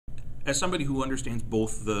as somebody who understands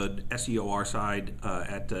both the SEOR side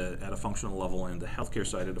at a functional level and the healthcare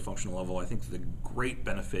side at a functional level, I think the great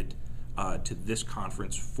benefit to this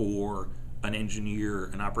conference for an engineer,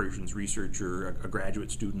 an operations researcher, a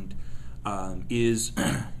graduate student is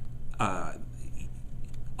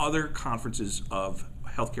other conferences of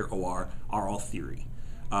healthcare OR are all theory.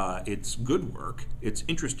 It's good work, it's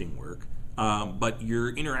interesting work, but you're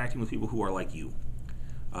interacting with people who are like you.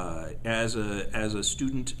 As a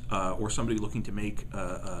student or somebody looking to make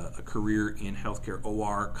a career in healthcare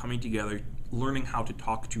OR, coming together, learning how to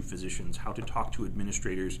talk to physicians, how to talk to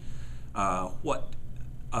administrators, what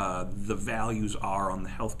the values are on the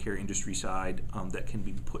healthcare industry side that can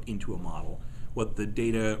be put into a model, what the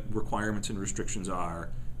data requirements and restrictions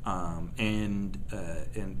are, and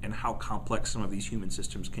how complex some of these human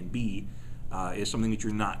systems can be, is something that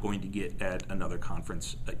you're not going to get at another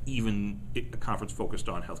conference, even a conference focused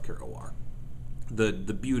on healthcare OR.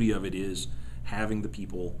 The beauty of it is having the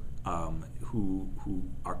people who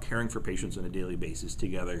are caring for patients on a daily basis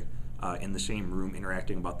together in the same room,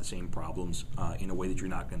 interacting about the same problems in a way that you're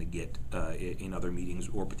not going to get in other meetings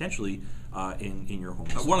or potentially in your home.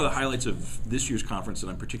 One of the highlights of this year's conference that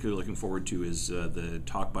I'm particularly looking forward to is the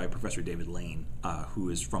talk by Professor David Lane, who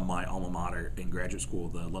is from my alma mater in graduate school,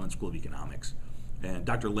 the London School of Economics. And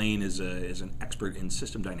Dr. Lane is an expert in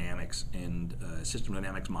system dynamics and system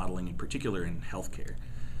dynamics modeling, in particular in healthcare.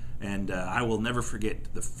 And I will never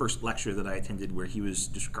forget the first lecture that I attended where he was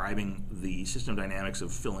describing the system dynamics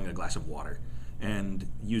of filling a glass of water and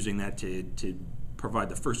using that to provide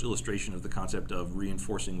the first illustration of the concept of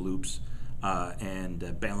reinforcing loops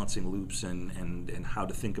and balancing loops and how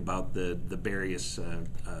to think about the various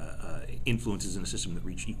influences in a system that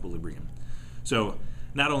reach equilibrium. So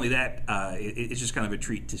not only that, it's just kind of a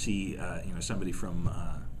treat to see somebody from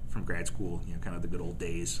grad school, kind of the good old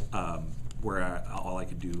days, where all I had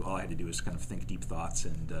to do is kind of think deep thoughts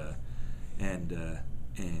and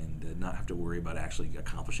not have to worry about actually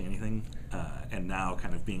accomplishing anything. And now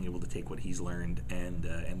kind of being able to take what he's learned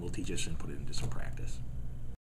and will teach us and put it into some practice.